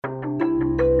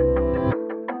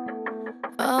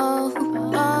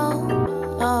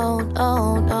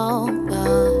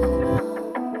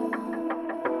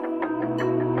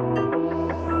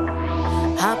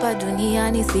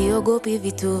duniani siogopi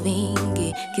vitu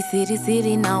vingi, kisiri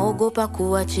siri naogopa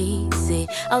kuwa cheesy.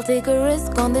 I'll take a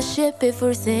risk on the ship if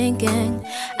we're sinking.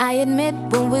 I admit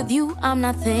when with you I'm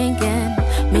not thinking.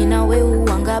 Mina we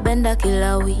uanga benda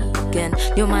kila weekend.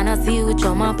 Ndio maana si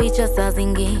uchoma picha saa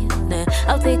zingine.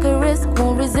 I'll take a risk,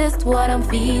 won't resist what I'm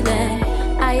feeling.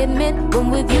 I admit when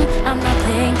with you I'm not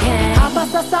thinking. Hapa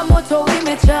sasa moto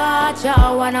imechacha,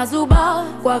 wanazuba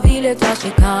kwa vile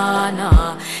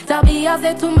twashikana. Tabia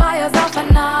zetu mbaya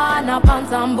zafanana,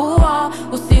 pantambua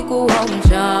usiku wa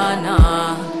mchana.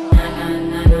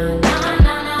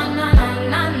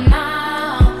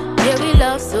 Yeah, we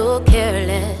love so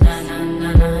careless.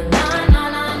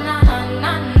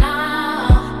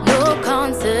 No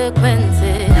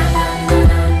consequences.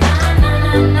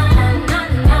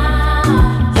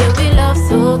 Yeah, we love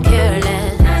so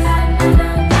careless.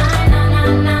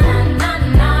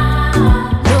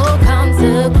 No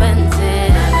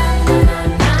consequences.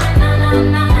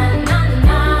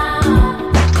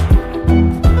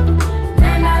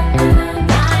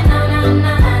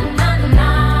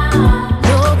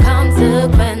 No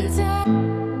consequences.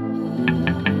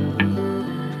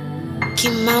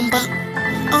 Kimamba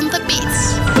on the beats.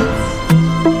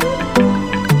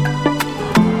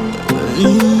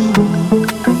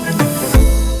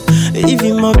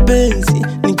 Hivi mapenzi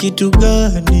ni kitu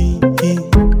gani?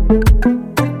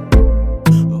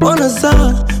 Mbona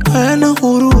saa hayana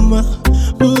huruma?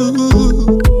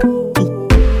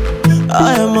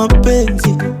 Haya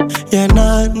mapenzi ya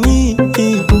nani?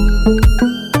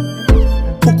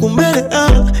 Huku mbele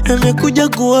yamekuja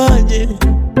kuwaje?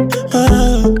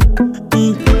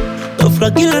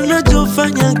 Ghafla kila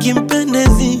nachofanya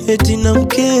kimpendezi eti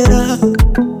namkera.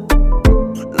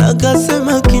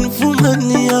 Nakasema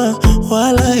kinfumania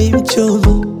wala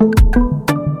imchomi.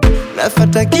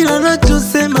 Nafata kila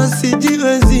nachosema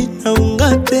sijiwezi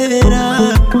naunga tena.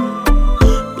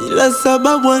 Bila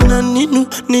sababu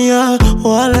ananinunia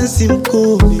wala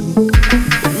simkomi.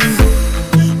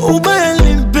 Ubaya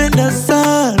nilimpenda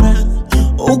sana,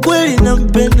 ukweli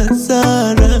nampenda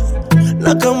sana.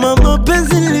 Na kama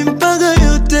mapenzi nilimpaga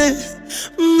yote,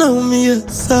 mnaumia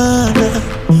sana.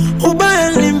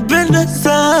 Ubaya nilimpenda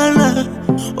sana,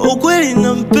 ukweli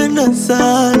nampenda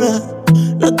sana.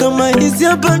 Na kama hizi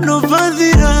hapa ndo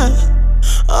fadhila,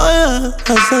 aya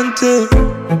asante.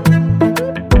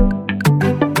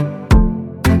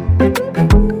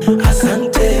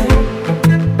 Asante.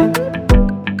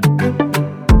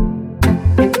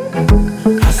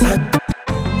 Asante.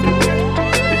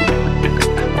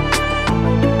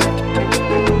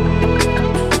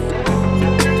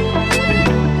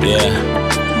 Yeah.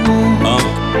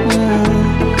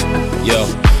 Yo,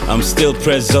 I'm still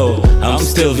prezzo, I'm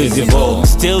still visible,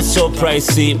 still so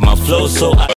pricey, my flow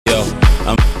so yo,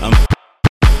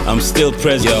 I'm still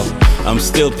prezzo, yo, I'm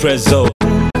still prezzo,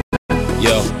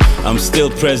 yo, I'm still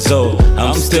prezzo,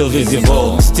 I'm still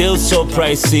visible, still so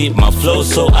pricey, my flow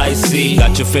so icy.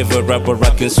 Got your favorite rapper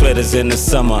rocking sweaters in the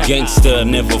summer, gangster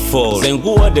never falls. And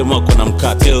who are them when I'm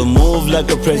cut? Still move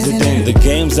like a president. The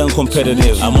game's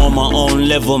uncompetitive, I'm on my own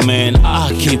level, man.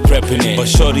 I keep prepping it, but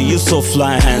shorty you so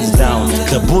fly, hands down.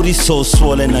 The booty so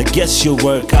swollen, I guess you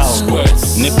work out.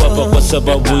 Nipapa kwa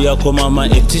sababu yako mama,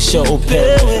 itisha upe.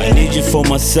 I need you for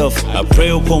myself, I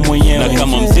pray uko mwenyewe. Na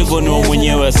kama mzigo ni wa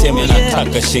mwenyewe, aseme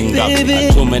nataka shingapi.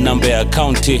 Atume namba ya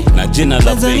akaunti na jina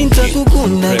la benki.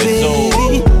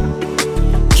 Baby,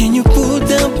 can you put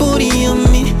that booty on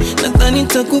me? Nadhani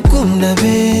nitakukunda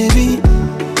baby.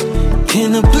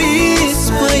 Can I please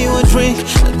buy you a drink?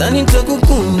 Nadhani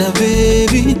nitakukunda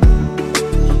baby.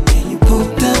 Can you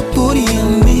put that booty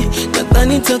on me?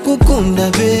 Nadhani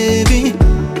nitakukunda baby.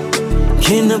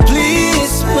 Can I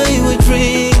please buy you a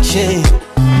drink? Yeah.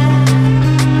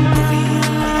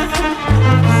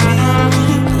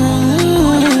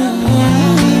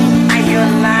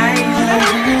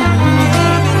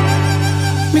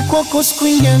 Kwako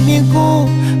sikuingia miguu,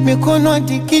 mikono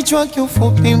hadi kichwa,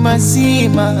 kiufupi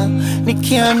mazima.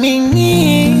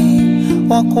 Nikiamini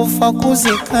wakufa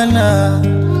kuzikana.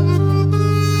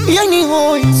 Yani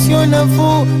hoi sio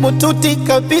nafuu, mututi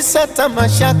kabisa,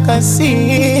 tamashaka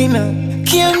sina.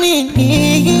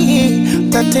 Kiamini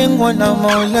tatengwa na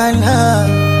Maulana.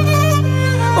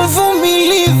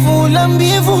 Uvumilivu la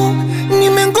mbivu,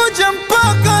 nimengoja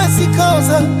mpaka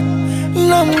zikaoza.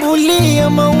 Nambulia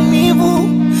maumivu,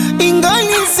 ingali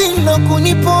sina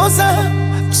kunipoza.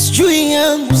 Sijui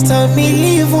yangu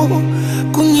stamilivu,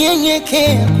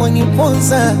 kunyenyekea kwa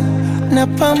niponza.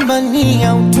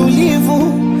 Napambania utulivu,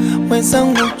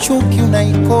 mwenzangu chuki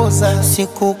unaikoza.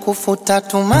 Siku kufuta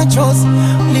tu machozi,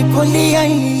 ulipolia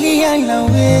ilia na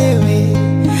wewe.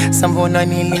 Sambona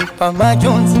nilipa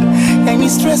majonzi, yani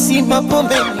stressi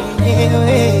mapombe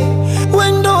mwenyewe.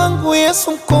 Wendo wangu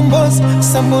Yesu mkombozi,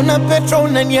 sambona Petro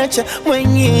unaniacha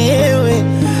mwenyewe.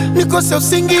 Nikose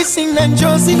usingizi na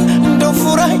njozi, ndo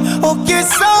furahi okay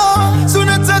sawa,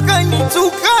 sunataka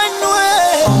nitukanwe.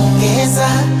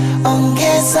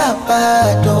 Ongeza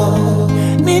bado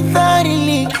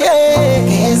nidhalilike.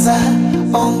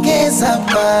 Ongeza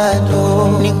bado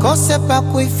nikose pa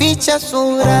kuificha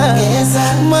sura.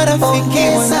 Marafiki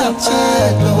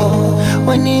bado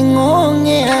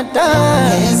waningonge hata.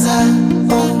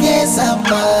 Ongeza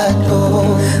bado.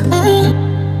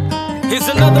 Here's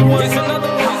another one.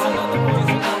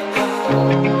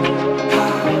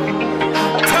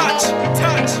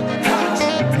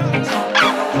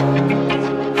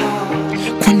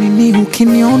 Kwa nini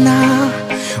ukiniona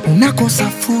unakosa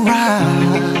furaha?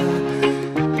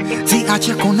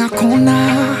 Ziache kona,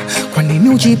 kwa nini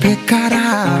ujipe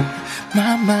kara?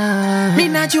 Mama, mimi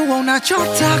najua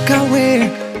unachotaka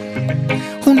we,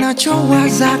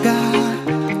 unachowazaga,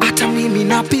 hata mimi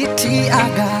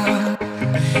napitiaga,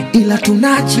 ila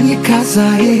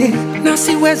tunajikaza na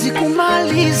siwezi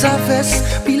kumaliza verse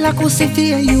bila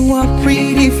kusifia you are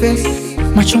pretty face.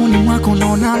 Machoni mwako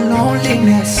naona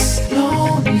loneliness.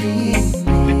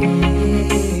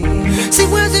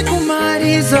 Siwezi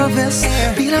kumaliza verse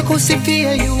bila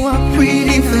kusifia you are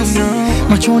pretty face.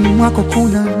 Machoni mwako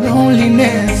kuna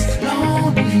loneliness.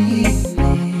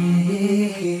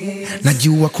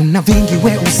 Najua kuna vingi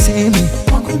we usemi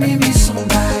kwangu mimi so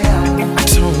mbaya.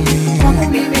 Kwangu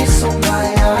mimi so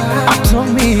mbaya.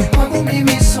 Kwangu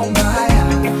mimi so mbaya.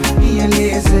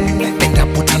 Nieleze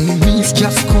endapo tani miss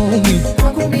just call me.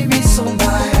 Kwangu mimi so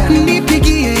mbaya.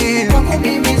 Nipigie kwangu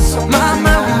mimi so mbaya.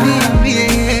 Mama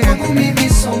uniambie kwangu mimi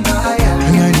so mbaya.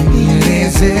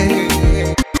 Nieleze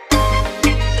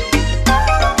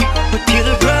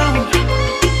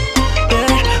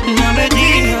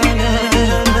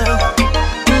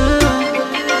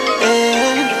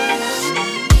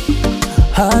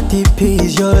how deep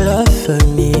is your love for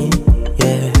me,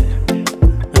 yeah.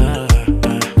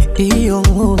 Iyo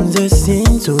ngunze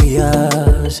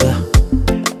sinzuyaza.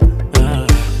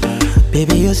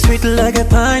 Baby, you're sweet like a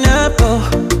pineapple.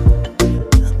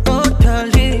 Oh,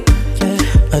 darling,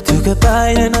 yeah. I took a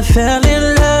bite and I fell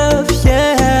in love,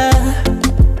 yeah.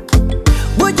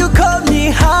 Would you call me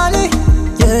honey?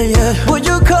 Yeah, yeah. Would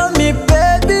you call me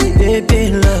baby?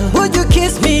 Baby, love. Would you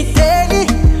kiss me daily?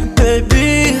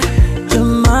 Baby, you're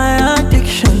my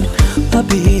addiction. I'll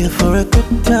be here for a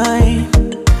good time.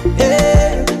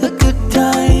 Yeah, a good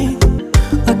time.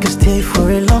 I could stay for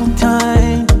a long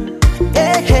time.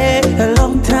 Yeah, yeah, a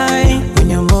long time. When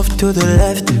you move to the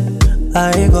left,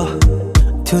 I go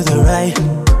to the right.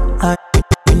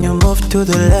 When you move to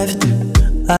the left,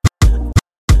 I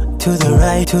to the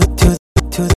right.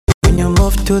 When you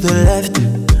move to the left,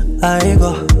 I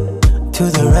go to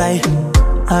the right.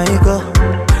 I go.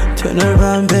 Turn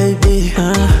around, baby.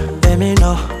 Let me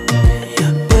know.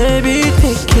 Baby,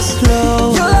 take it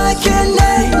slow. You're like an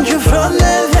angel from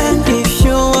heaven. If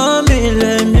you want me,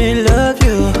 let me love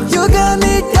you. You got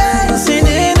me dancing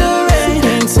in the rain.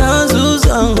 And sounds who's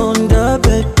on the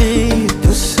baby.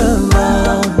 Do some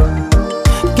more.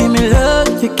 Give me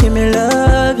love, you give me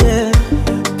love, yeah.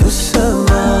 Do some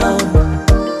more.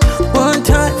 One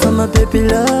time for my baby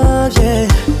love, yeah.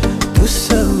 Do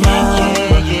some more.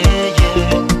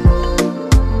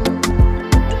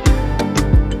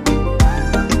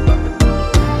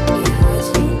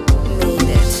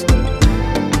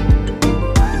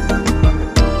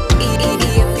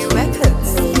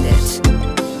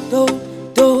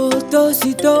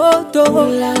 Toto,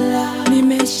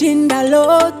 nimeshinda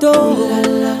loto,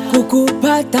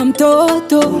 kukupata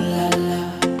mtoto.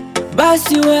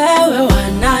 Basi wewe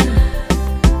wanani,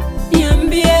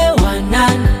 niambie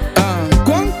wanani,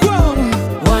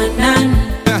 wanani,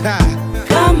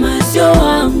 kama sio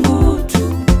wangu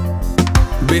tu.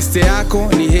 Beste yako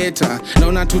ni hater na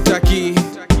unatutaki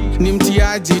ni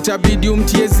mtiaji, itabidi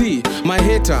umtiezi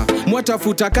maheta.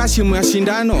 Mwatafuta kashi mwa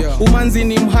shindano, umanzi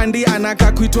ni mhandi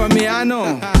anaka kuitwa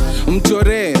meano.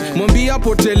 Mchore, mwambie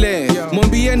apotele,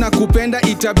 mwambie na kupenda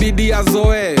itabidi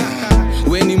azoe.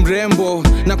 We ni mrembo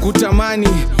na kutamani,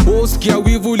 usikia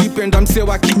wivu ulipenda mse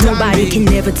wa kitambi. Nobody can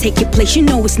never take your place, you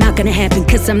know it's not gonna happen.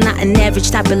 Cause I'm not an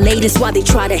average type of lady, that's why they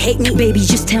try to hate me. Baby,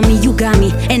 just tell me you got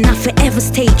me, and I forever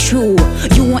stay true.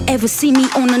 You won't ever see me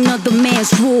on another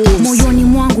man's rules. Moyoni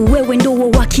mwangu wewe ndo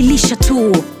wawakilisha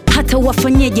tu, hata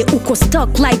wafanyeje uko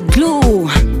stuck like glue.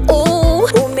 Oh,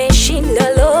 umeshinda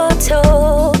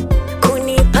loto,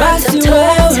 kunipata mtoto.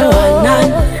 Basi wewe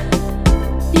wanani,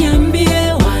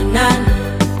 niambie wanani,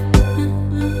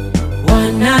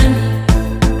 wanani,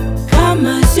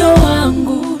 kama sio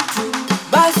wangu tu.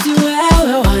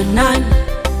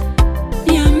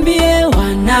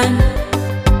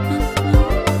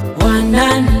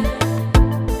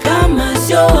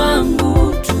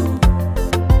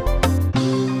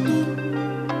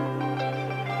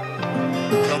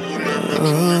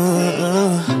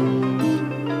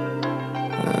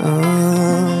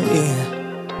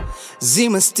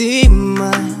 Zima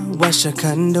stima, washa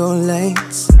candle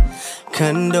lights,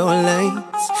 candle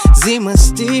lights. Zima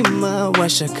stima,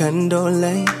 washa candle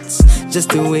lights. Just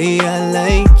the way I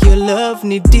like your love,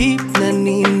 ni deep,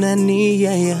 nani,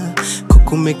 yeah.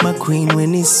 Kuku make my queen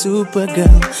when he's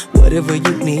Supergirl. Whatever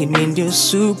you need you're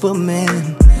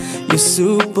Superman. You're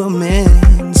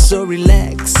Superman. So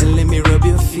relax and let me rub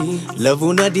your feet. Love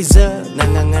una deserve,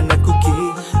 nangangana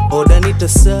cookie. Oda nita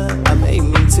serve, I'm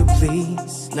aiming to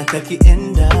please.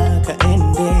 Nakakienda,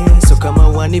 kaende. So kama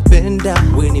wanipenda,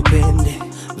 wenipende.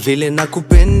 Vile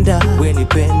nakupenda,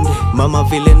 wenipende. Mama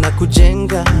vile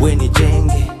nakujenga,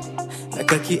 wenijenge.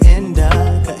 Nakakienda,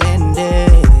 kaende.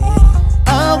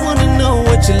 I wanna know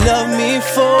what you love me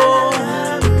for.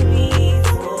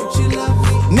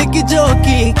 Nikki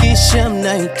Joki Kisham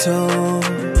Naito.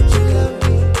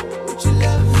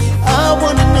 I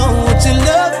wanna know what you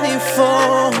love me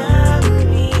for.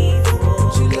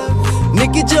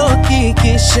 Nikki Joki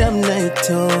Kisham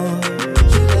Naito.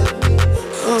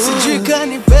 Sijui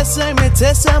kani pesa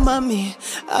imetesa mami,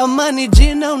 ama ni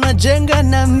jina unajenga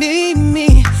na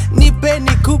mimi. Nipe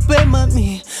nikupe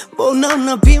mami, mbona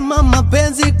unapima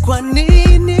mapenzi kwa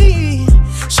nini?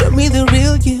 Show me the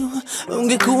real you.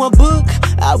 Ungekuwa book,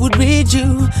 I would read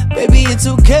you. Baby, it's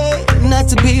okay not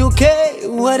to be okay.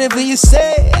 Whatever you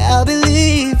say, I'll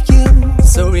believe you.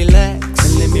 So relax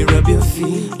and let me rub your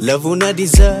feet. Love una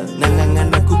deserve,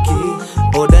 nangangana cookie.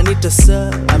 Oda nita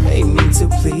serve, I'm aiming to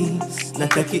please.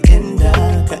 Nakakienda,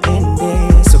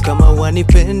 kaende. So kama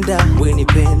wanipenda,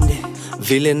 wenipende.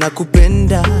 Vile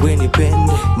nakupenda,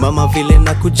 wenipende. Mama vile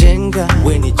nakujenga,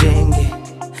 wenijenge.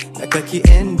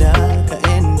 Nakakienda,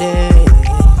 kaende.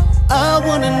 I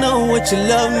wanna know what you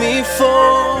love me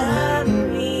for.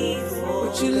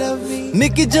 What you love me.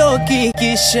 Nikki Joki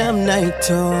Kisham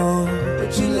Naito.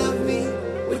 What you love me.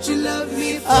 What you love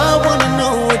me for. I wanna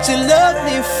know what you love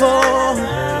me for.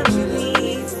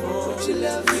 What you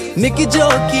love me. Nikki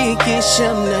Joki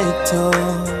Kisham Naito.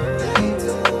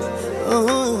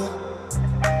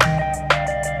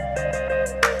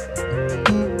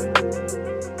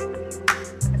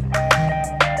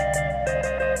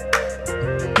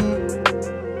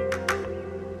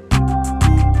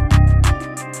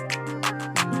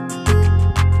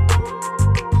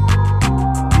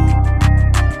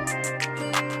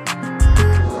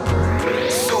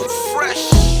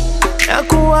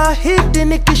 Nakuahidi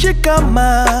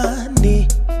nikishikamani,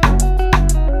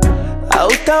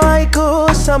 hautawahi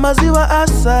kosa maziwa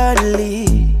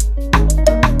asali.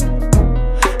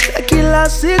 Na kila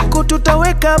siku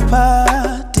tutaweka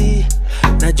party.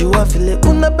 Najua vile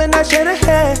unapenda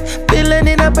sherehe, vile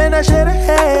ninapenda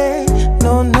sherehe.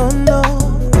 No, no, no.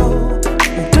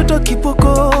 Mtoto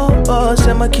kipoko,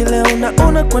 sema kile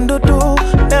unaona kwa ndoto.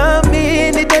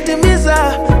 Nami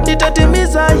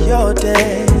nitatimiza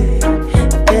yote.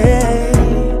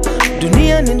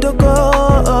 Dunia ni ndogo,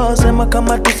 sema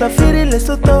kama tusafiri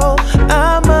Lesotho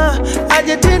ama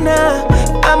Argentina,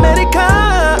 Amerika.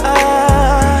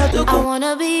 I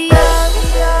wanna be young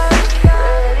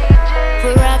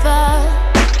forever,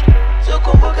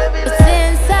 but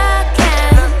since I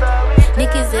can't,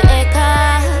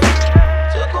 nikizeeka,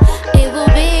 it will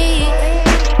be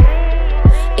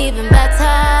even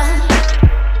better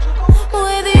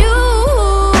with you.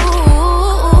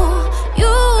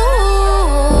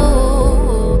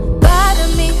 Bado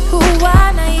mi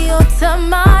huwa na yota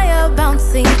maya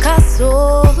bouncing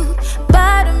castle.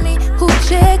 Bado mi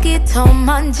hucheki Tom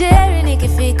and Jerry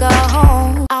nikifika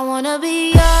home. I wanna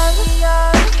be young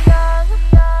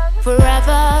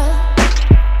forever,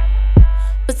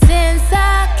 but since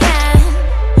I can't,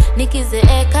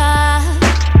 nikizeeka,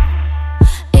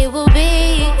 it will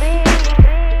be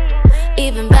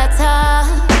even better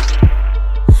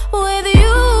with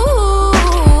you.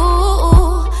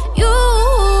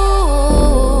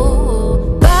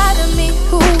 Bado mi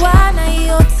huwa na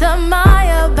yota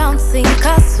maya bouncing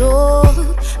castle.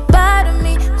 Bado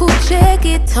mi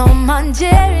hucheki Tom and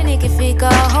Jerry nikifika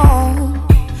home.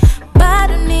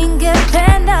 Bado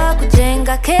ningependa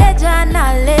kujenga keja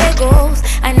na Legos.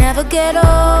 I never get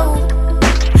old,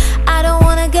 I don't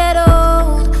wanna get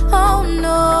old, oh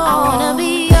no. I wanna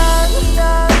be young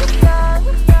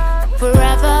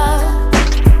forever,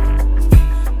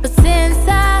 but since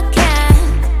I can't,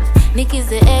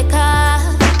 nikizeeka,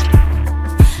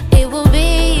 it will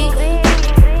be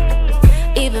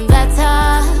even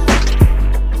better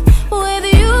with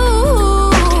you.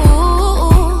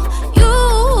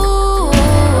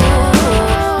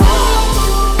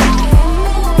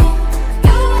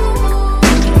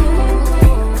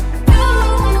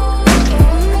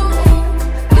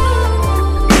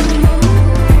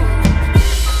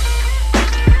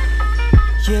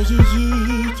 Yeah, yeah, yeah.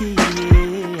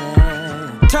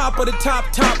 of the top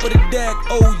of the deck.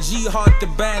 OG Heart the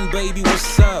band, baby,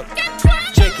 what's up?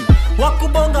 Check it.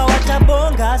 Wakubonga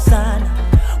watabonga sana,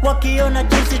 wakiona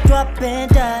jinsi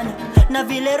twapendana, na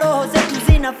vile roho zetu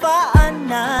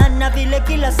zinafaana, na vile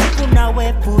kila siku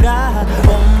nawe furaha.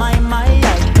 Oh my,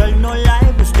 I tell no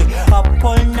lie, we stay up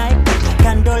all night,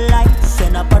 candlelight,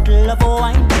 and a bottle of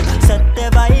wine. Set the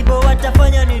vibe,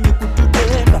 watafanya nini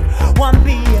kututenga?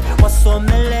 Wambie,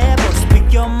 wasome level,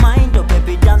 speak your mind, oh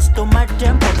baby, dance to my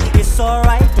tempo. It's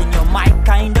alright, and you're my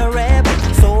kind of rebel.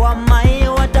 So am I,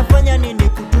 watafanya nini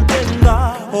kututenga?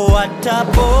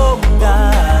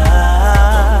 Watabonga,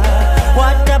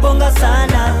 watabonga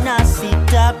sana na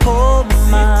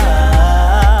sitakoma.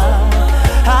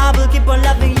 I will keep on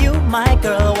loving you, my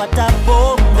girl.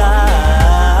 Watabonga,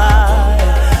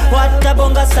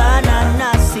 watabonga sana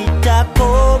na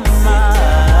sitakoma.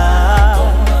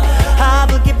 I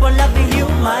will keep on loving you,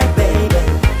 my baby.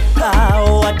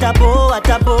 Watabonga,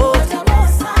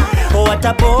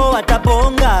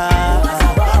 watabonga.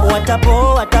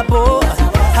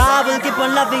 I will keep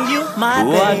on loving you, my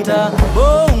baby.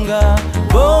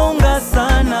 Watabonga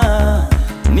sana,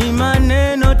 ni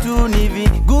maneno tu ni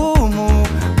vigumu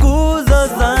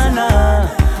kuzozana.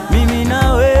 Mimi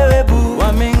na wewe bu,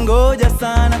 wamengoja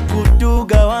sana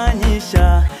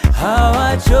kutugawanyisha.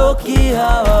 Hawachoki,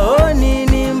 hawaoni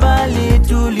ni mbali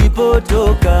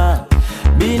tulipotoka.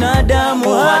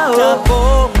 Binadamu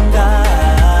watabonga,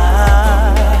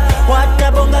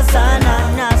 watabonga sana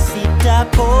na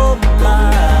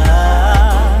sitakoma.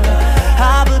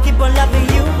 I will keep on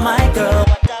loving you, my girl.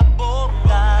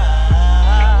 Watabonga,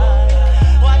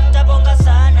 watabonga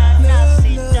sana na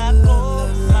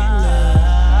sitakoma.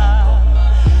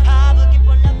 I will keep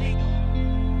on loving you.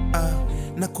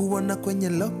 Nakuona kwenye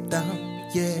lockdown,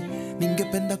 yeah.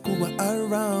 Ningependa kuwa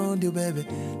around you, baby.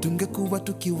 Tungekuwa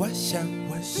tukiwasha,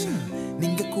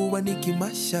 ningekuwa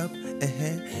nikimashup,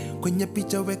 kwenye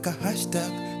picha weka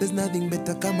hashtag. There's nothing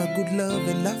better kama good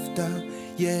love and laughter,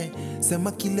 yeah.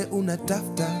 Sema kile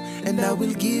unatafta, and I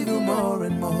will give you more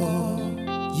and more,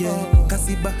 yeah.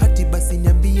 Kasi bahati basi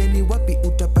niambie ni wapi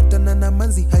utapatana na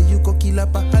manzi hayuko kila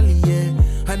pahali, yeah.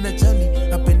 Hana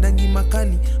chali, hapendangi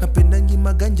makali, hapendangi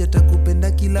maganja,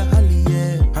 takupenda kila hali,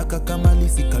 yeah. Haka kamali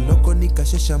sikaloko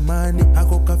nikashesha mane,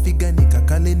 hako kafiga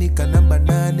nikakale nika namba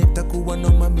 8. Takuwa no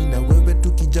mami na wewe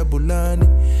tukijabulane,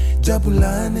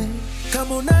 jabulane.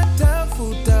 Kama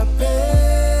unatafuta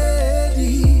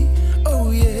pedi,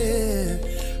 oh yeah,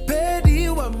 pedi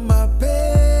wa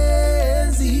mapenzi,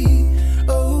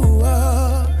 oh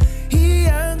hii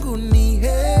yangu ni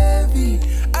heavy.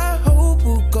 I hope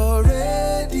uko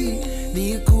ready,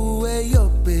 nikuwe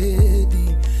yo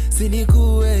pedi,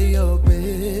 sinikuwe yo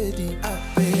pedi.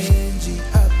 Apenji,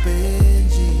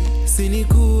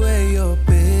 sinikuwe yo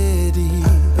pedi.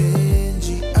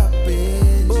 Apenji,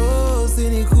 oh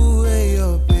sinikuwe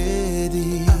yo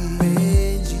pedi.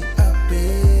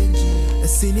 Apenji,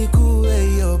 sinikuwe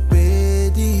yo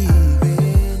pedi.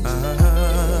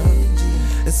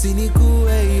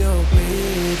 Sinikuwe yo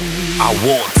pedi. I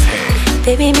want it.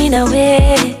 Baby mina we,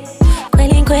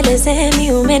 kweli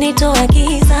nkwelezemi umenitoa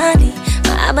gizani,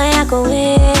 mahaba yako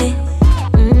we.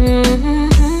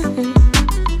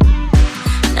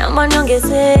 Naomba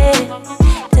niongeze,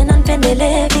 tena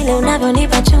nipendele vile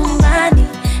unavyonipa chumbani,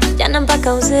 jana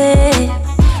mpaka uzee.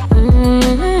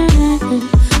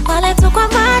 Wale tu kwa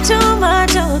macho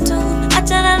tu,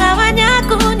 achana na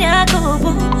wanyaku,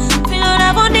 vile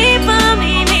unavyonipa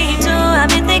mimi tu. I've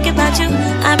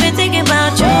been thinking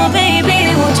about you,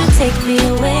 baby. Won't you take me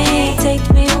away,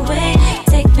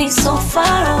 take me so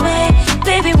far away.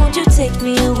 Baby, won't you take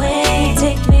me away,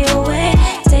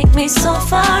 take me so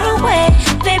far away.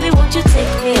 Baby, won't you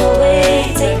take me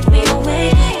away,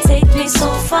 take me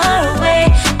so far away.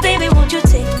 Baby, won't you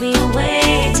take me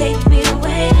away,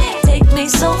 take me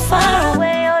so far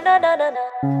away. Oh no.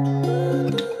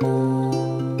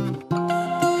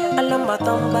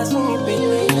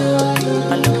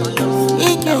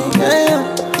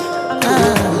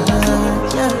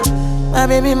 My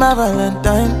baby, my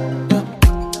Valentine.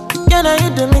 Can I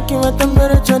hit the make you a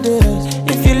temperature days?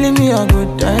 If you leave me a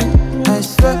good time, I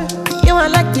swear. You are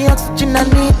like the oxygen I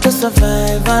need to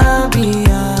survive, I'll be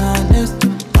honest.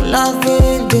 My love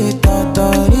ain't the thought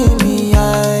of me,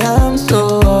 I am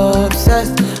so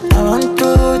obsessed. I want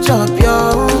to chop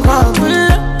your heart.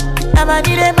 I'm a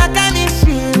need a mechanic,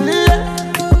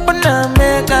 but I'm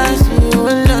make us feel.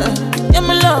 You're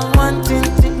my love, one thing.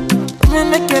 Me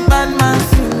make a bad man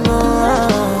sing.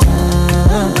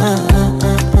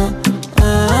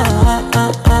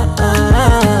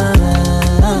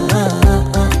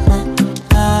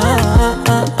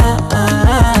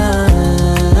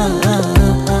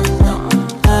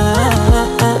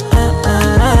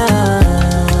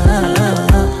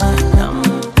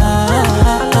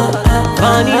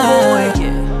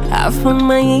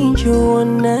 angel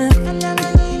on earth.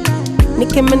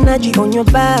 Nicki Minaj on your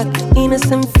back,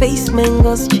 innocent face,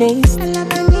 mangoes chase.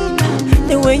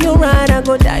 The way you ride, I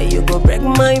go die, you go break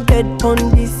my bed on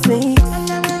this six.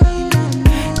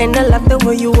 And I love the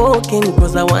way you walking,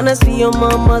 cause I wanna see your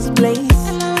mama's place.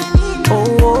 Oh,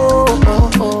 oh, oh,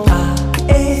 oh.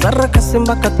 Saraka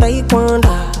simba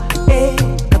kataikwana,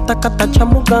 kata kata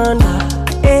chamuganda,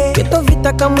 Keto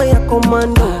vita kama ya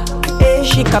komando,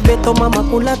 shika beto mama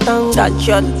kula tango. Touch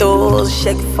your toes,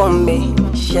 shake for me,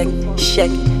 shake,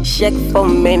 shake, shake for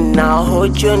me. Now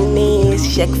hold your knees,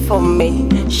 shake for me,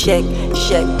 shake,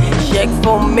 shake, shake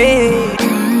for me.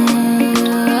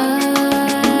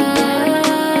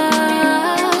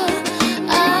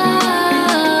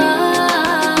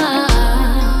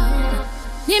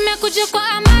 Nimekuja kwa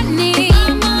amani,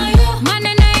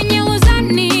 maneno yenye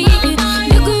uzani,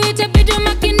 nikuite bidi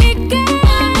makinike,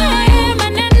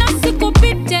 maneno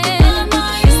sikupite,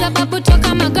 sababu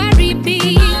toka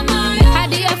magharibi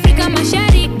hadi Afrika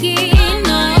Mashariki.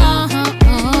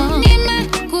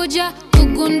 Nimekuja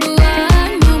kugundua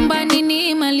nyumbani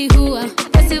ni mali huwa,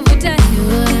 usivuta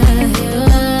hewa,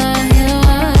 hewa,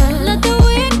 hewa. Let the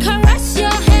wind caress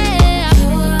your hair,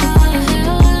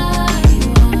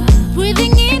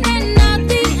 breathing in and out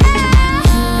the air.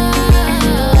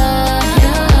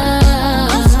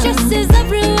 No stresses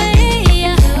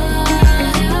everywhere.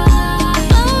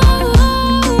 Oh,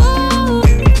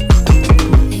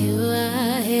 hewa,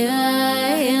 hewa,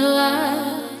 hewa.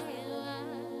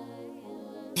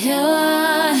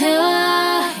 Hewa, hewa,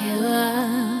 hewa.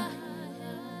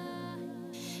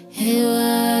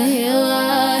 Hewa,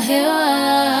 hewa, hewa.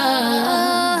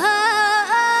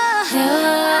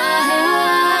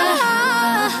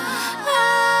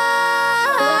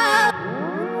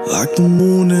 Like the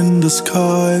moon in the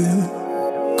sky,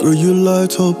 girl, you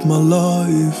light up my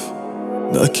life.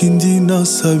 Nakindi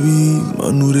nasabi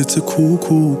manuretse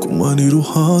kuko kumana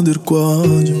iruhande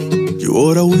rwanjye.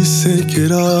 Yora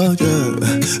wisekera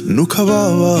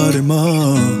nukababare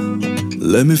ma.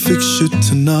 Let me fix you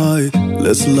tonight.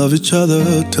 Let's love each other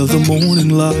till the morning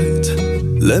light.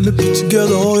 Let me put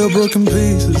together all your broken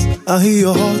pieces. I hear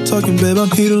your heart talking, babe,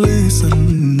 I'm here to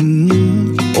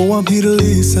listen. Oh, I'm here to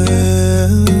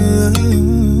listen.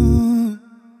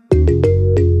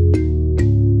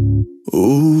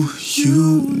 Oh,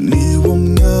 you need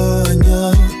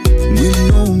umwanya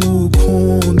ngwino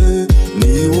mukunde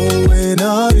ni wowe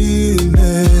nari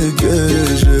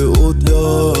ntegereje, oh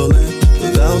darling.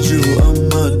 Without you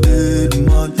I'm a dead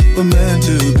man. We're meant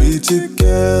to be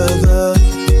together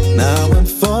now and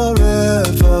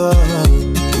forever,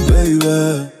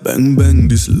 baby. Bang bang,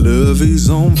 this love is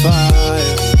on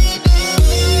fire,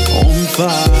 on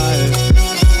fire,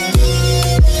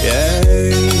 yeah.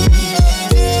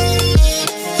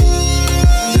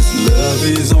 This love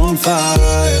is on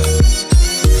fire,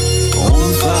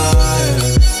 on fire,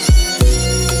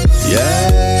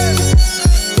 yeah.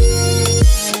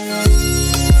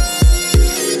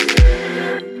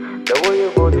 The way you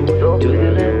go to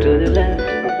the left, to the left.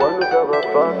 One is over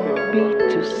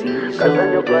B2C. Cause then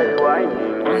your body whining.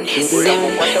 Take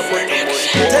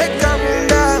a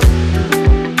munda,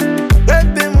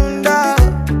 baby munda,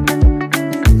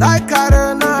 like a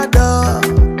Ronaldo.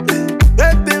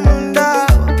 Baby munda,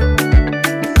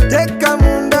 take a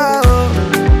munda,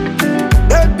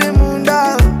 baby munda,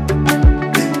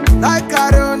 like a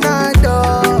Ronaldo.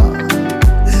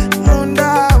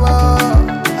 Munda,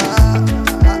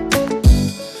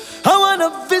 I wanna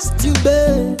visit you,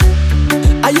 babe.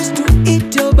 I used to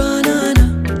eat your banana.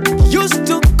 Used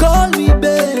to call me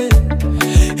babe,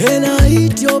 and I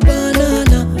eat your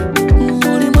banana.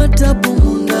 Muni matapu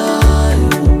mungayo,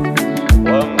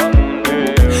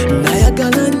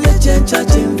 nayagalanya chencha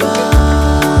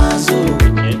chimbazo.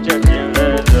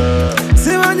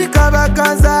 Simanyi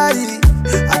kabakazari,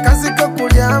 akasiko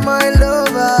kulya my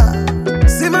lover.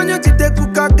 Simanyi otite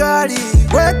kukagari,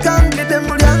 wekangide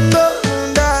mulyango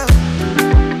munda.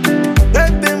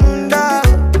 Baby munda,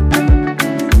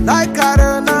 like a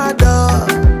Ronaldo.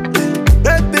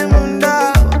 Baby munda,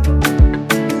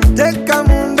 take a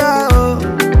munda, oh.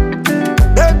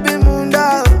 Baby munda,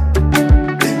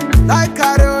 like a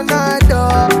Ronaldo.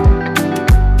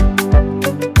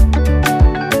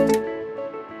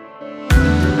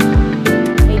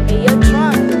 Maybe you're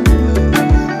drunk.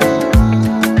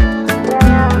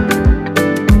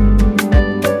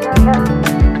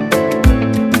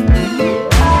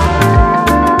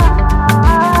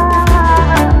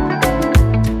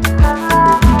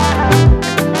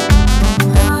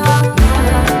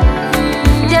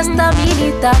 Just a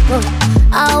minute ago,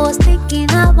 I was thinking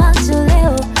about you,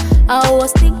 Leo. I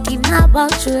was thinking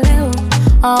about you, Leo.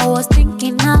 I was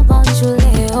thinking about you,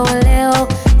 Leo.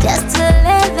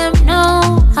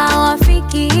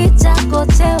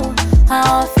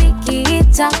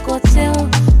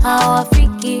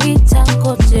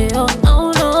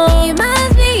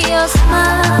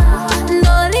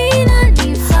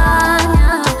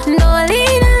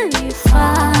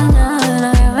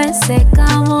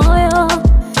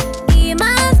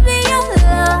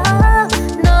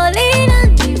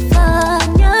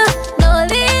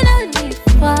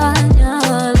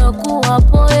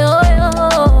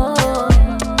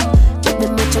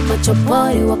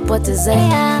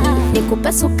 nipotezea,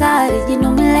 nikupe sukari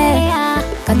jinomilea,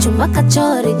 kachumba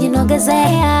kachori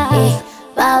jinogezea.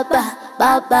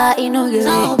 Baba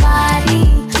inogezea. Nobody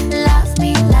loves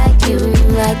me like you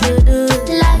do.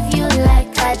 Love you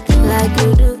like I do, like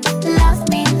you do. Love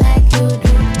me like you do.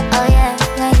 Oh yeah,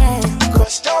 yeah, yeah.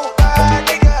 'Cause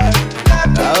nobody got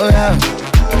love me. Oh yeah.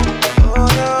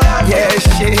 Yeah,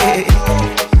 shit.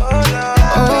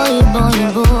 Boy,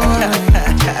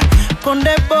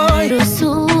 Konde boy.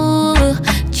 Rusu,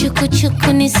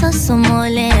 chuku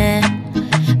nisosomole.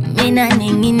 Mina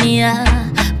ninginia,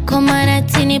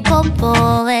 komaratini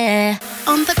popowe.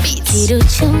 On the beat.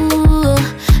 Kiruchu,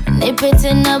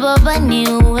 nipete na baba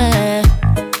niuwe.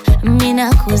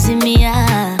 Mina kuzimia,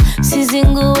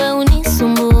 sizinguwe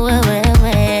unisumbue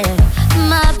wewe.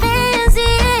 Mapenzi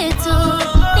yetu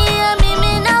ni ya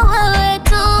mimi na wewe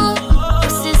tu.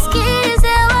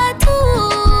 Usisikize watu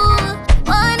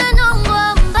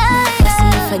wananongwa mbaya.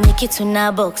 Usinifanye kitu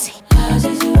na boxi,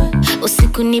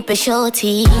 usiku nipe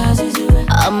shoti,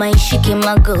 ama ishike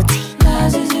magoti,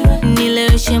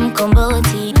 nileweshe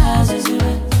mkomboti.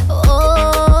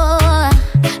 Oh,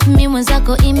 mi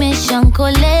mwenzako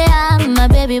imeshankolea, my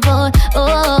baby boy.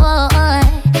 Oh,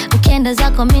 ukienda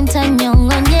zako minta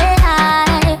nyongonyea.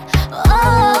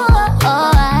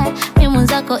 Oh, mi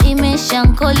mwenzako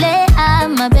imeshankolea,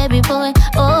 my baby boy.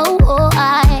 Oh,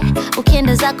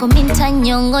 ukienda zako minta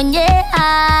nyongonyea.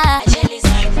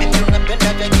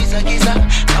 Tunapenda vya giza giza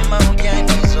kama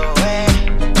hujanizoea.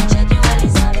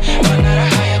 Wana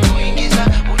raha ya kuingiza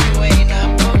ujue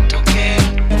inapotokea.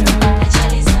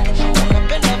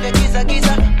 Unapenda vya giza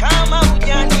giza kama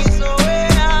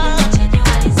hujanizoea.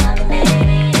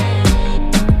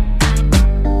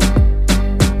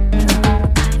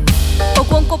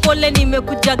 Okonko pole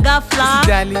nimekuja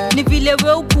ghafla. Ni vile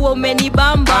wewe ukuwa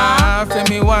umenibamba.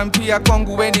 Femi one pia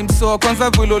kwangu we ni mso. Kwanza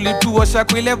vile ulituosha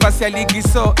kwa ile vasi ya ligi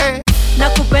so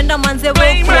Nakupenda manze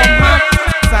wewe kwa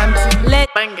Santi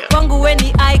kwangu we ni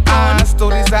icon.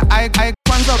 Stories za icon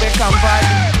kwanza weka mbali.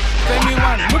 Femi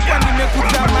one mukwa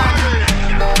nimekutamani.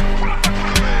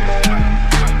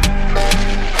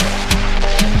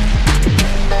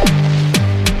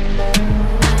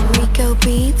 Rico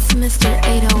Beats, Mr.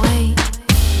 808.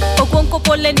 Okonko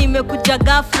pole nimekuja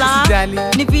ghafla.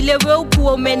 Ni vile wewe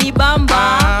ukuwa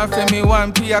umenibamba. Femi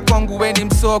one pia kwangu we ni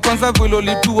mso. Kwanza vile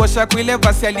ulituosha kwa ile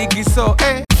vasi ya ligi so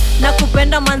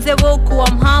Nakupenda manze wewe ukuwa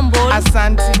humble.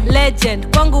 Asante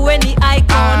Legend kwangu we ni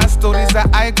icon. Stories za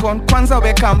icon kwanza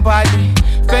weka mbali.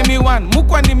 Femi one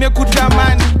mukwa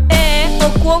nimekutamani.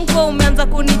 Okonko umeanza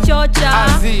kunichocha.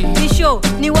 Nisho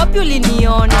ni wapi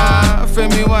uliniona?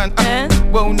 Femi one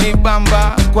we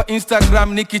unibamba kwa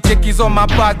Instagram nikichekizo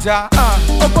mapaja.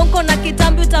 Okonko na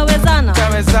kitambi utawezana?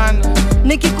 Utawezana.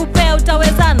 Nikikupea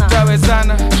utawezana?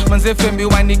 Utawezana. Manze Femi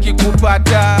one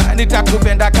nikikupata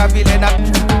nitakupenda kavile na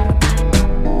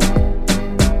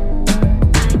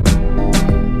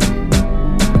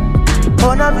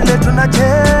Ona vile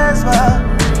tunachezwa,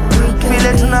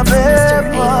 vile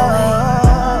tunabebwa.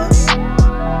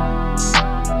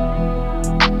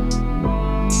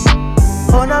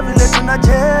 Ona vile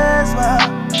tunachezwa,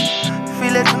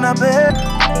 vile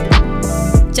tunabebwa.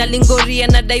 Chalingoria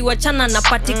na dai wachana na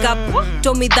party cup.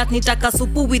 Told me that nitaka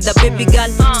supu with the baby girl.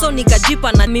 So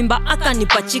nikajipa na mimba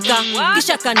akanipachika.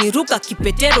 Kisha kaniruka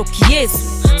kipetero kiesu.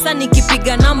 Sa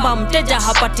nikipiga namba mteja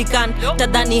hapatikani.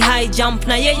 Tadhani high jump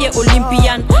na yeye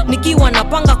Olympian. Nikiwa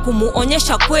napanga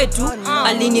kumuonyesha kwetu,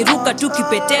 aliniruka tu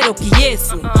kipetero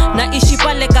kiesu. Naishi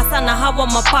pale Kasana hawa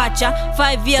mapacha.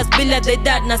 5 years bila the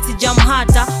dad na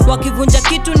sijamhata. Wakivunja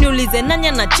kitu niulize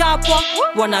nanya na chapwa.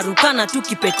 Wanarukana tu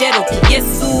kipetero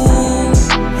kiesu.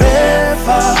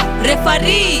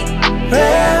 Referee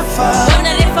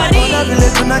Wana referee. Ona vile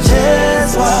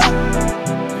tunachezwa,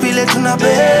 vile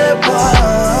tunabebwa.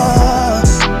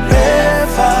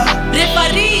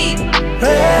 Referee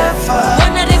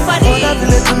Wana referee. Ona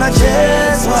vile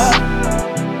tunachezwa.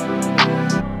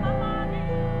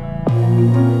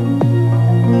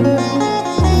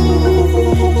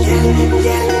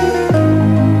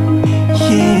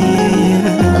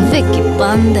 Vicky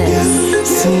Bandes.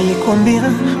 Silikwambia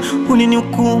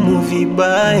ulinihukumu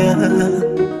vibaya,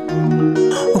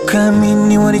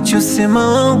 ukaamini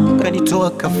walichosema, ukanitoa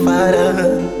kafara.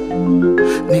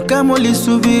 Ni kama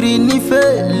ulisubiri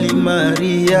nifeli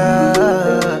Maria,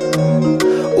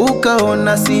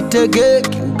 ukaona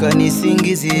sitegeki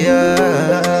ukanisingizia.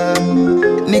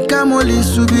 Ni kama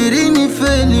ulisubiri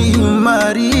nifeli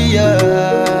Maria,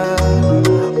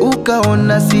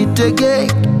 ukaona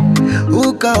sitegeki,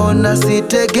 ukaona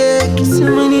sitegeki.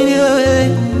 Sema nini wewe,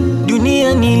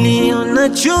 dunia niliona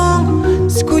chungu,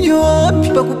 sikujua wapi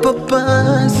pa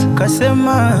kupapasa.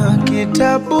 Kasema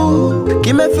kitabu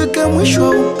kimefika mwisho wa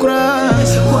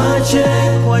ukurasa.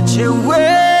 Kwache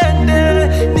wende,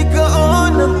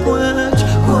 nikaona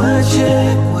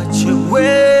kwache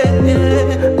wende.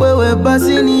 Wewe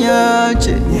basi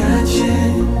niache.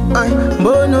 Ay,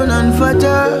 mbona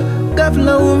unanifuata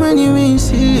ghafla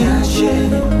umenimisi?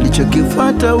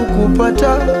 Nilichokifata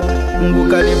ukupata,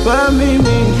 Mungu kanipa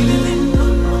mimi.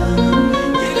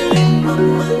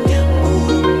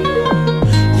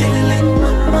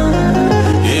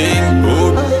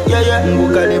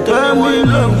 Mungu kanipa mimi.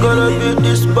 Love gotta be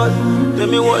this bad. Tell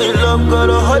me why you love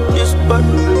gotta hurt this bad.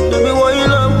 Tell me why you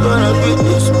love gotta be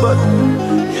this bad.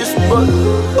 This bad,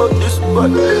 oh this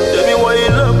bad. Tell me why you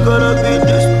love gotta be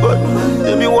this bad.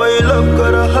 Tell me why you love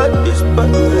gotta hurt this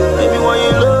bad. Tell me why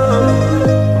you love.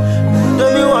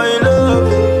 Tell me why you love.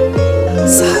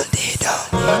 Saldido.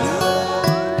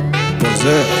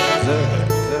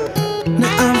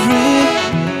 Now I'm real.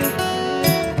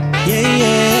 Yeah.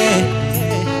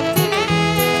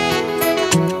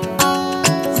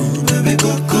 Ooh, baby,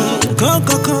 go.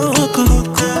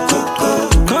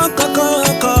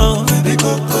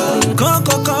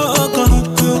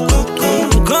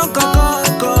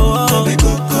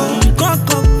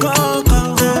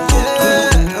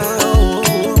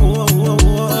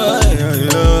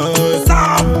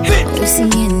 Baby,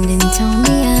 usiende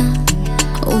nitaumia,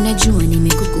 unajua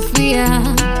nimekukufia.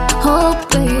 Oh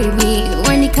baby,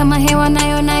 wewe kama hewa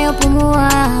nayopumua,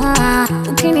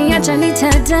 ukiniacha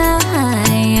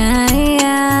nitadai.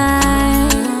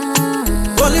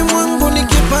 Walimwengu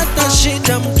nikipata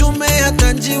shida, mtume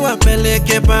atanjiwa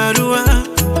peleke barua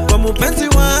kwa mpenzi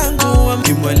wangu,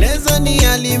 kimweleza ni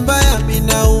hali mbaya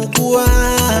minaugua.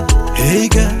 Hey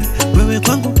girl, wewe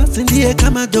kwangu basi ndiye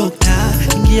kama dokta,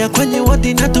 ingia kwenye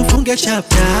wodi na tufunge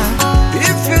chapter.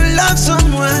 If you love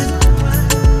someone,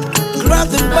 grab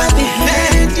them by the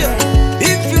hand.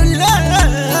 If you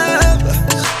love,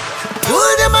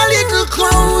 pull them a little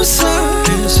closer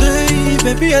and say,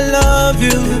 baby I love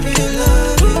you. Baby, I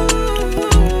love you.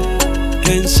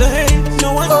 And say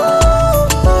no one.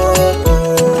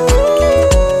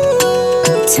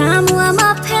 Utamu wa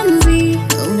mapenzi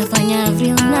unafanya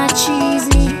vile na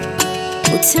cheesy.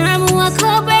 Utamu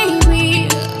wako baby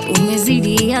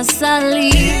umezidi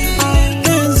asali.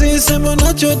 Penzi sema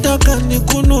unachotaka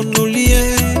nikununulie,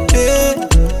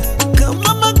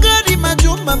 kama magari,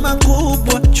 majumba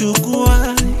makubwa chukua.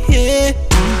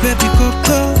 Baby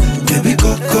Coco, baby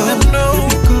Coco,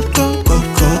 baby Coco,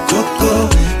 Coco, Coco,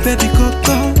 baby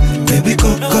Coco, baby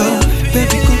Coco,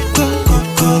 baby Coco,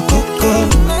 Coco, Coco.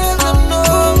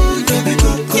 Baby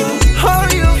Coco, how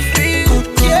you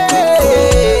feel?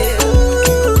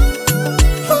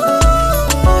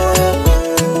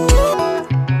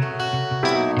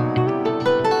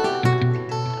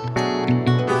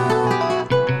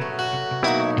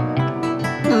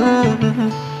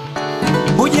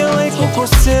 Hujawahi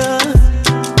kukosea,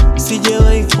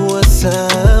 sijawahi kuwa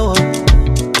sawa.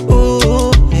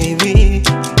 Oh baby,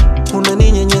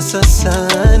 unaninyanyasa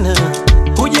sana.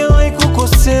 Hujawahi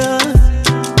kukosea,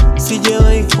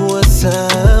 sijawahi kuwa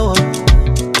sawa.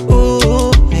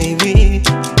 Oh baby,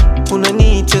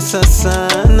 unanitesa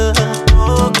sana.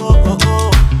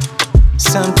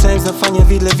 Sometimes nafanya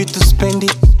vile vitu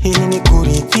spendi ili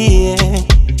nikuridhie,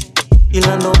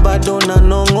 ila ndo bado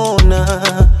nanong'ona.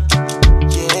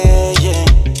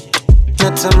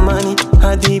 Natamani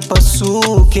hadi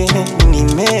pasuke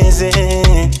nimeze,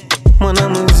 mwana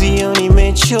mwenzio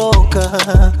nimechoka.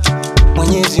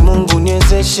 Mwenyezi Mungu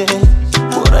niwezeshe,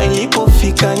 bora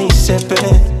ilipofika nisepe.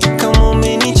 Kama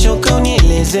umenichoka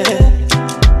unieleze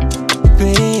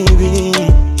baby.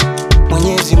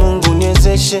 Mwenyezi Mungu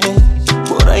niwezeshe,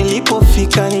 bora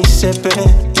ilipofika nisepe.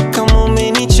 Kama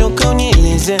umenichoka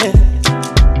unieleze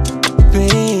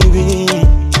baby.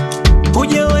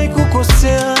 Hujawahi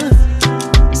kukosea,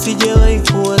 sijawahi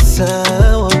kuwa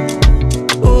sawa.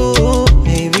 Oh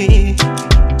baby,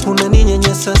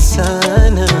 unaninyanyasa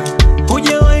sana.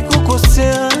 Hujawahi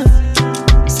kukosea,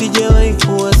 sijawahi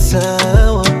kuwa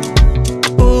sawa.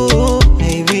 Oh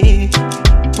baby,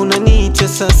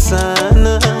 unanitesa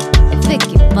sana.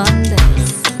 Vicky Bandes.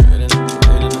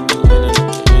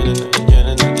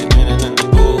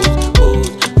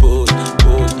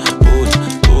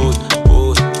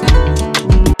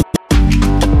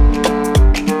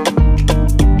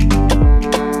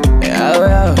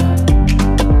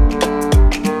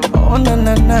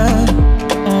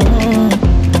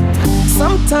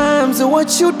 Sometimes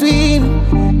what you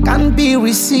doing can be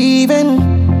receiving.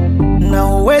 Na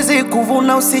uwezi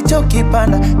kuvuna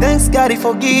usichokipanda. Thanks God is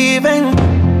forgiven.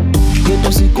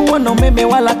 Yetu sikuwa na umeme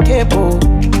wala kepo,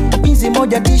 saizi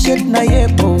moja t-shirt na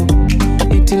yepo.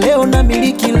 Eti leo na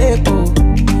miliki lebo.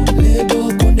 Lebo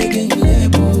Konde Gang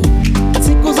lebo.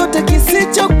 Siku zote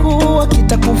kisichokuwa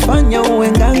kitakufanya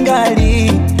uwe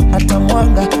ngangali. Hata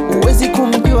mwanga uwezi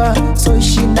kumjua, so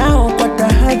ishi nao kwa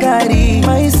tahadhari.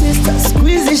 My sister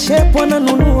squeeze shape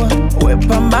wananunua, we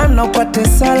pambana upate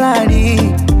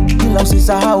salary. Ila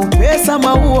usisahau pesa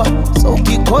maua, so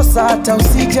ukikosa hata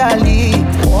usijali.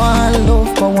 One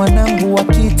love kwa wanangu wa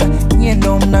kita, nyie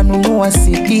ndo mnanunua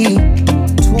CD.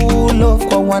 Two love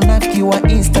kwa wanafiki wa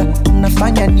Insta,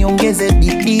 mnafanya niongeze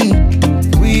bidii.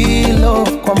 We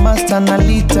love kwa master na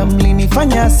lita,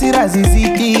 mlinifanya hasira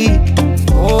zizidi.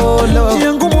 Oh love,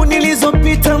 njia ngumu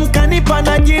nilizopita mkanipa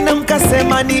na jina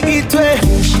mkasema niitwe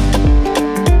Jeshi.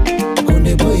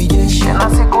 Konde Boy Jeshi. Na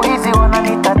siku hizi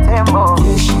wananiita tembo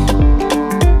Jeshi.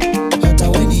 Hata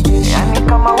we ni jeshi. Yani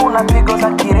kama una pigo za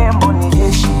kirembo ni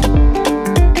jeshi.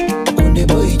 Konde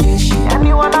Boy Jeshi.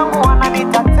 Yani wanangu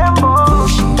wananiita tembo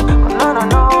Jeshi. No no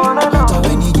no no no. Hata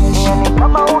we ni jeshi. Yani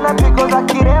kama una pigo za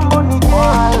kirembo ni jeshi.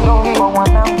 Kwa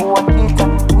wanangu wakita,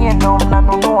 nyie ndo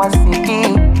mnanunua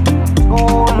CD.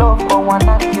 Love kwa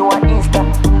wanaki wa Insta,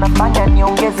 mnafanya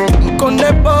niongeze bidii.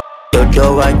 Konde Boy.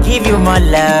 Dodo, I give you my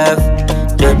love.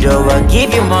 Dodo, I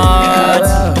give you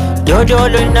my Dodo,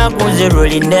 luna kuzi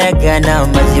ruli nega na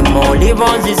mazimo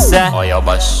libonzisa. Oya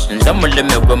bas, nzamule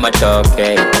megwe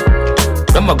matoke.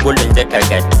 Kama gulu nzeka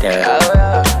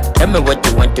gata. Tell me what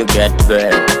you want to get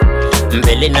back.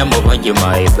 Mbele na mwanji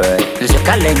my boy.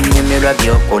 Nzekale nyemira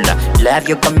byokola. Love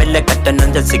you kamele kata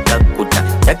nanda sikakuta.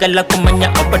 Dagala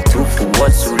kumanya abatufu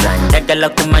wasula. Dagala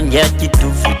kumanya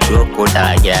kitufu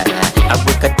chokola yeah.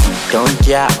 Abuka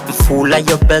titonja. Mfula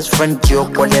your best friend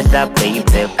chokola baby.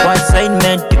 Kwa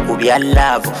assignment kuya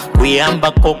love.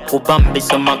 Kuyamba koko bambi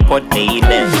soma kote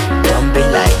ile.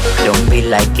 Don't be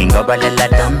like Ingabalela,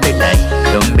 don't be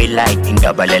like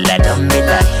Ingabalela, don't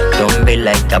be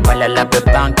like Kabalala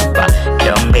Bebankuba,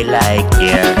 don't be like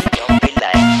yeah, don't be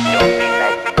like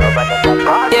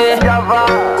Ingabalela. Yeah,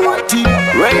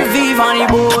 Ray V, Vanny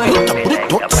Boy,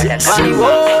 Vanny Boy.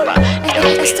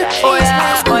 Oh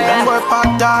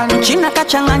yeah, China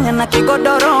kachanganya na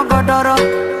kigodoro, godoro.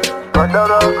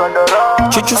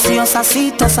 Chuchu sio saa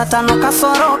sita, saa tano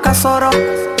kasoro.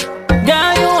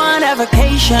 Girl, you want a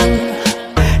vacation?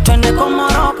 Twende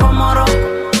Komoro.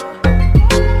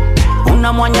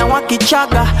 Una mwanya wa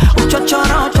Kichaga,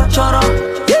 uchochoro.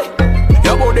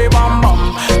 Your body bam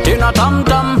bam, tina tam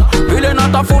tam. Vile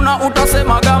natafuna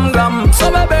utasema gam gam.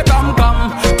 So baby come,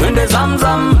 twende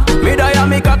zamzam. Mida ya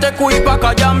mikate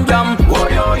kuipaka jam.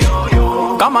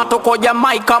 Kama toko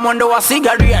Jamaica mwendo wa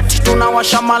cigarette,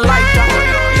 tunawasha malaita.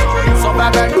 So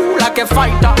baby do like a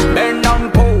fighter, bend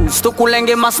down pose,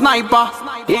 tukulenge ma sniper.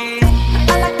 Yeah.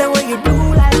 I like the way you do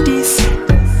like this,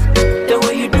 the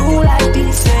way you do like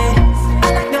this. Yeah. I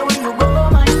like the way you go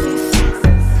my sis,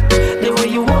 the way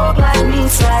you walk like me.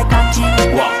 So I got you,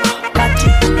 walk, got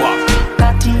you, walk,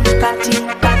 got you, walk,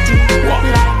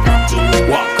 like got you,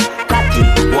 walk, got you,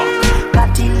 walk,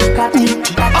 got you,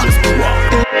 walk.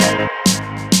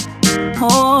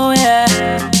 Oh yeah,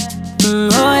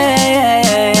 oh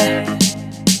yeah.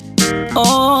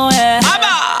 Oh yeah.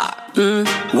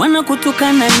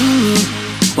 Wanakutukana nini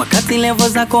wakati levo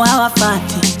zako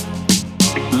hawafati?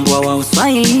 Mbwa wa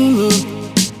uswahilini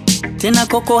tena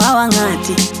koko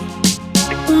hawangati.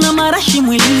 Una marashi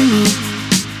mwilini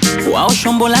wao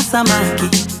shombo la samaki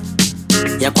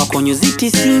ya kwako nyuzi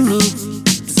 90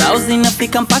 zao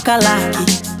zinafika mpaka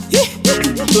laki.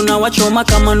 Tunawachoma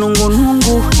kama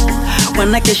nungunungu,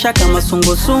 wanakesha kama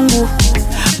sungusungu.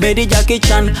 Bedi Jackie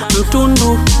Chan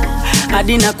mtundu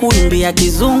hadi na kuimbia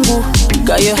kizungu.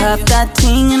 Girl, you have that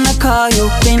thing and I call you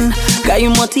queen. Got you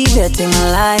motivating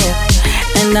a liar.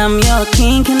 And I'm your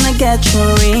king, can I get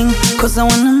your ring? Cause I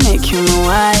wanna make you my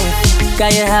wife.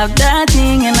 Got you have that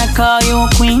thing and I call you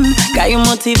queen. Got you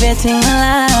motivating a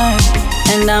liar.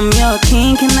 And I'm your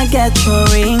king, can I get your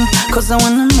ring? Cause I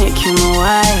wanna make you my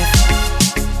wife.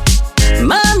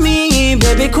 Mommy,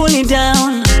 baby, cool it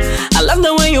down. I love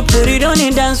the way you put it on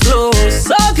the dance floor.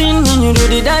 So clean when you do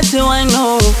the dirty, I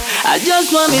know. I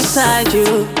just want beside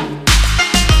you.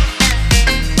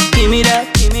 Give me that,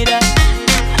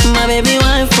 my baby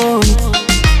wife phone.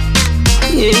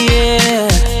 Yeah.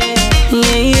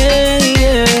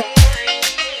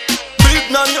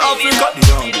 Big Nanny Africa, the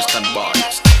youngest and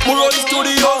baddest. Murray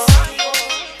Studios,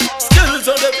 skills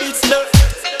on the beats there.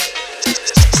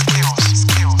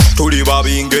 Tuli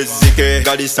babingezike,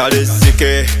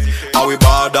 galisalizike. Awe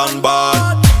bad and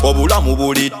bad. Obula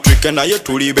mubuli trick na ye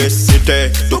tuli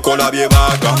besite. Tukola bye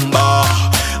bagamba.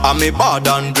 I'm a bad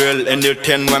and drill in the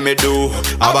 10 when me do.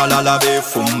 Abalala be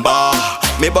fumba.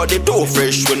 Me body too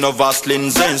fresh with no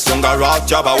Vaseline zen. Sunga rock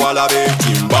jabba walla be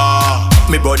timba.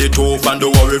 Me body too fan,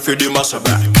 don't worry for the muscle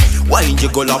back. Why ain't you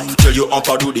go up till you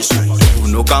umpa do this right?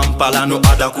 No kampala, no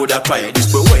other coulda try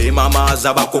this. But way mama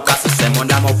zaba kukasa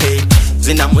semonda mo pay.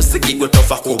 Zina musiki go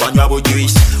tofa ko banywa bo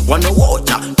juice. Wanna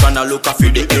water, tryna look after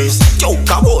the ace.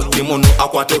 Choka boti mono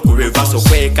akwate ku river so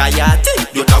kweka yate.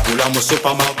 Yotakula mo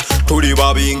supermark. Tuli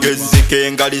babi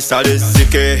ngezike ngali sale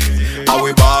zike.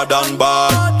 Awe bad and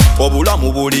bad. Obula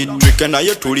mubuli trick na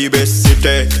ye tuli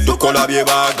besite. Tukola bye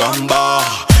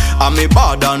bagamba. I'm a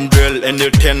bad and drill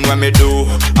anything when me do.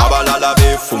 Abalala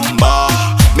be fumba.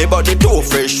 Me body too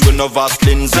fresh with no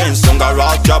Vaseline zen. Sunga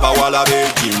rock jabba walla be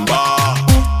timba.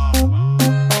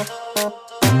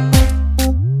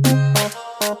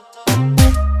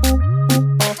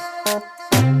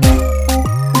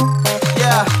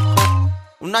 Yeah,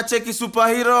 unacheki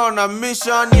superhero on a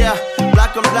mission, yeah.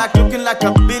 Black and black looking like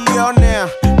a billionaire.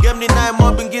 Game ni nae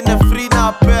mobbing in the free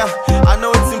na pair. I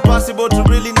know it's impossible to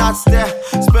really not stare.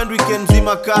 Spend weekends in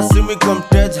my car, see me come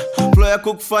dead. Flow ya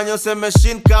kukufanya use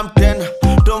machine come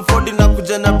 10. Tom Ford na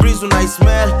kuja na breeze when I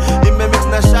smell. Ime mix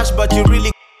na shash but you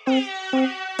really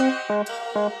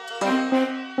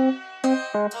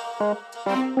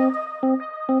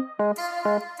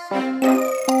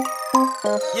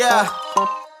yeah.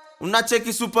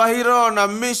 Unacheki superhero on a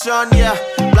mission, yeah.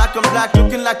 Black and black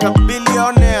looking like a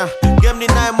billionaire. Game ni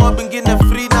nae mobbing in the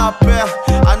free na pair.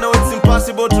 I know it's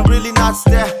impossible to really not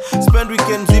stare. Spend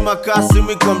weekends in my car, see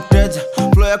me come dead.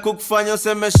 Flow ya kukufanya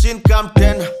use machine come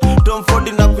 10. Tom Ford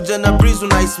na kuja na breeze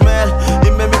when I smell.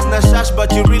 Ime mix na shash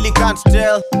but you really can't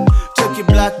tell. Cheki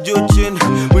black jochin.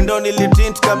 Window nili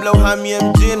tint kabla uhamie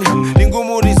mjini. Ni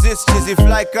ngumu resist cheesy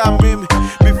fly kama mimi.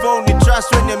 Before ni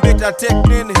trust when you mbeta take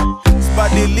nini.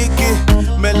 Spadiliki,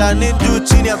 melanin juu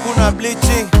chini hakuna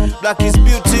bleaching. Black is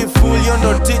beautiful, you're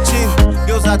not teaching.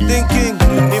 Girls are thinking,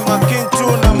 ni ma king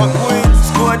tu na ma queen.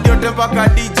 Squad yote mpaka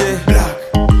DJ Black,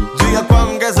 juu ya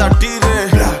kuongeza tire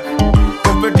Black,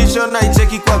 competition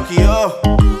haicheki kwa kioo.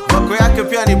 Wako yake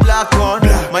pia ni black on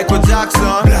Black, Michael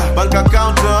Jackson Black, bank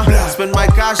account on Black, spend my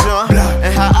cash on Black,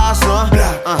 and her ass on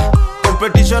Black,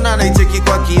 competition anaicheki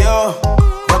kwa kioo.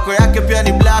 Wako yake pia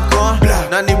ni black on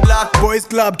Black, na ni black boys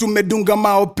club tumedunga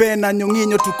maope na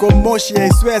nyonginyo tuko moshi. I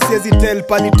swear siezi tell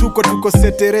pali tuko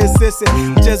setere sese.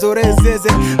 Mchezo rezeze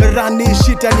rani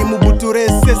shita ni mubuture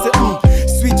sese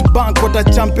Switch bank wata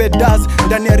champe does.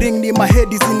 Ndani ya ring ni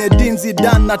mahedi Zinedine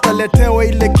Zidane. Nataletewa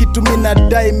ile kitu mina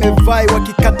dai mevai.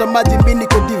 Wakikata maji mini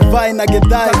ko divine na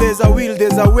gedai. There's a will,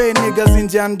 there's a way niggas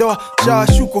nje ya ndoa.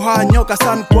 Shawashuku haa nyoka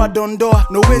san kwa dondoa.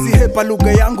 No wezi hepa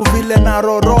lugha yangu vile na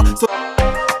roro so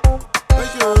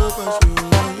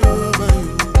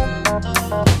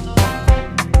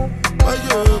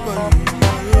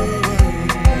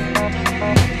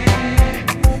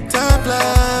time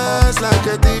flies like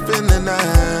a thief in the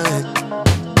night.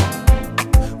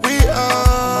 We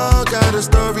all got a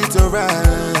story to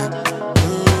write.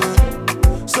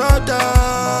 So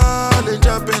darling,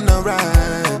 jump in the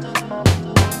ride.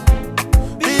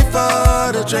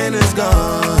 Before the train is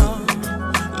gone,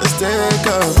 let's take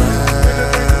a ride.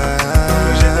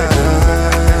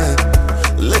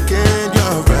 Look in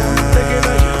your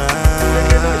eyes.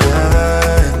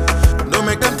 Don't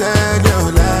make them tell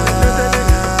you lie.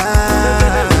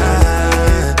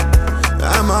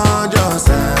 I'm on your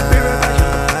side.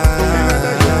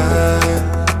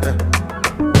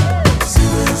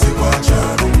 Siwezi kuacha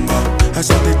rumba.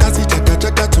 Asante dance chaka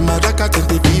chaka tumaraka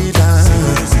tente vida.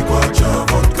 Siwezi kuacha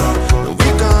vodka.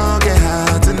 We gon' get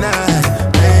high tonight,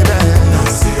 baby.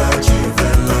 Nasiachi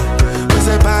vela. We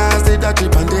say pass the dirty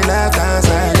on the left hand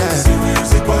side, yeah.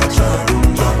 Siwezi kuacha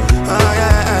rumba. Oh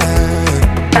yeah.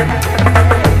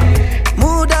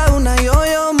 Muda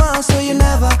unayoyoma, so you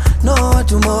never know what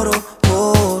tomorrow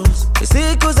holds.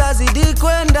 Siku zazidi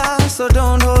kwenda, so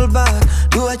don't hold back.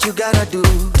 Do what you gotta do.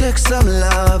 Take some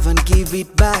love and give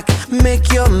it back.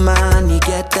 Make your money,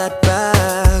 get that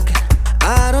back.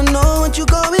 I don't know what you're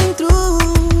going through,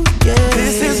 yeah.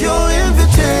 This is your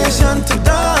invitation to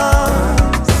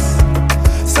dance.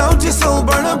 Sauti Soul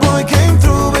Burner Boy came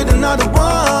through with another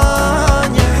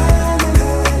one, yeah.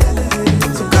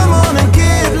 So come on and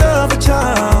give love a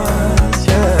chance,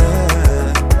 yeah.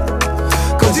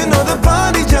 Cause you know the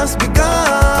party just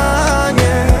begun,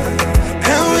 yeah.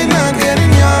 And we're not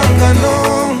getting younger, no.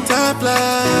 Time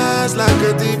flies like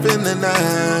a thief in the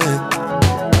night.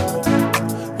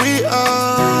 We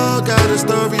all got a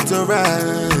story to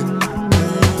write.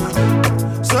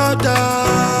 So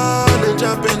darling,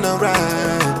 jump in the ride.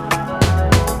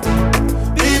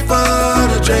 Before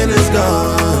the train is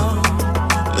gone,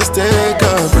 let's take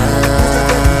a ride.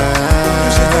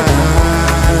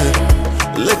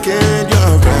 change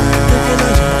your mind.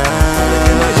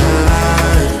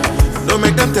 Don't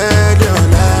make them tell your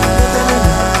lie.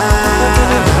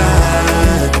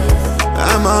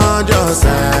 I'm on your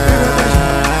side.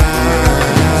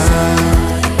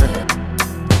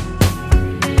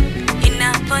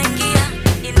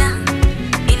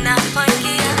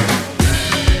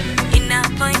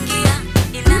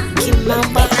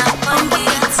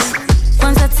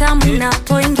 Kwanza tamu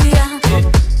inapoingia,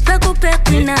 peku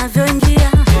peku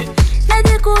inavyoingia,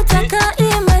 najikuta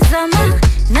imezama,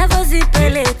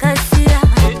 navyozipeleka sia.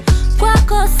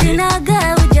 Kwako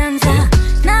sinaga ujanja,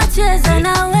 nacheza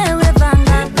na wewe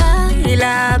banga.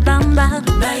 Baila bamba,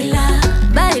 baila,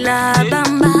 baila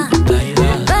bamba,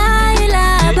 baila,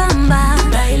 baila bamba,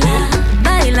 baila,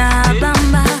 baila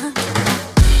bamba.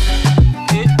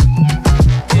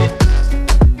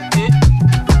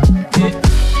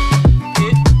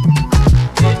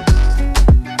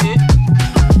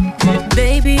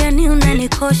 Baby, yani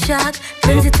unanikosha,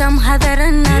 penzi tamu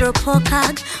hadharani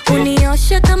naropoka,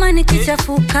 unioshe kama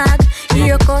nikichafuka,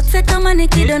 iyo kote kama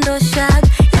nikidondosha.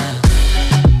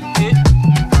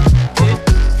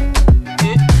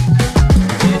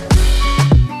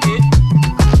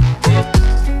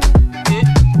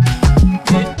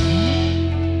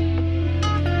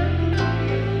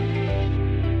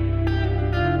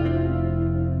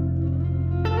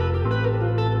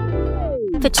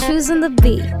 For choosing the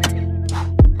beat.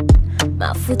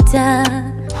 Mafuta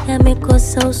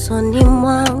yamekosa usoni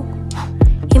mwangu,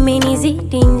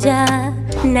 imenizidi njaa,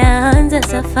 naanza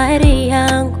safari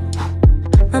yangu.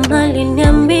 Mama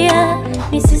aliniambia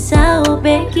nisisahau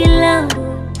begi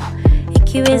langu,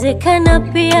 ikiwezekana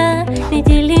pia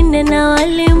nijilinde na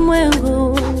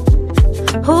walimwengu.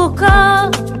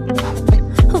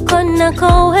 Huko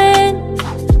nakoenda,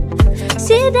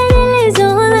 shida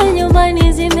nilizoona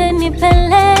nyumbani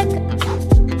zimenipeleka,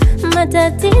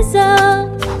 matatizo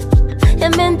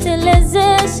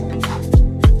yamenitelezesha,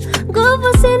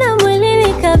 nguvu sina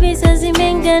mwilini kabisa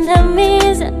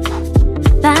zimengandamiza.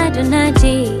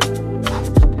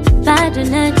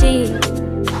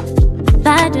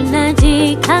 Bado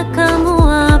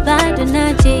najikakamua, bado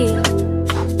najikakamua.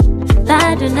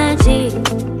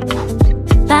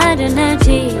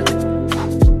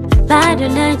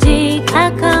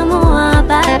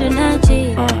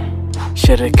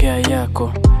 Sherekea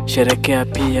yako, sherekea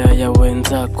pia ya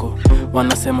wenzako.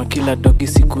 Wanasema kila dogi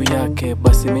siku yake,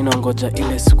 basi mimi nangoja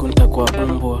ile siku nitakuwa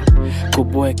umbwa.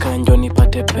 Kubweka ndio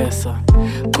nipate pesa,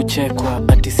 kuchekwa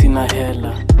ati sina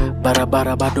hela,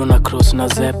 barabara bado na cross na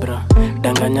zebra,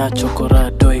 danganya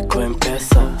chokorado iko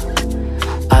M-Pesa.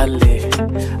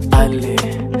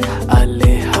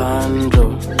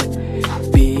 Alejandro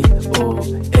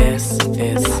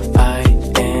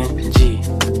BOSSING,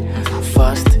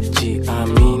 fast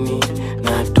jiamini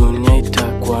na dunia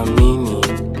itakuamini.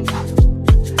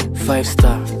 5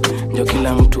 star ndio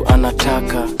kila mtu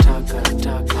anataka.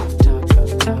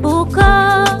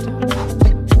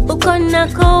 Uko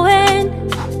nakoenda,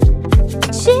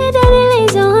 shida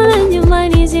nilizoona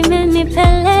nyumbani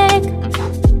zimenipeleka,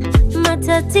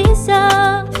 matatizo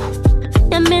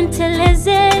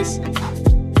yamenitelezesha,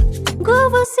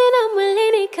 nguvu sina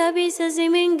mwilini kabisa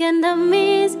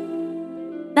zimengandamiza.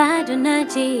 Bado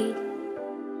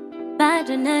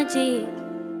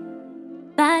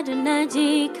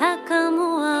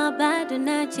najikakamua, bado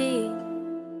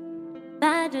najikakamua.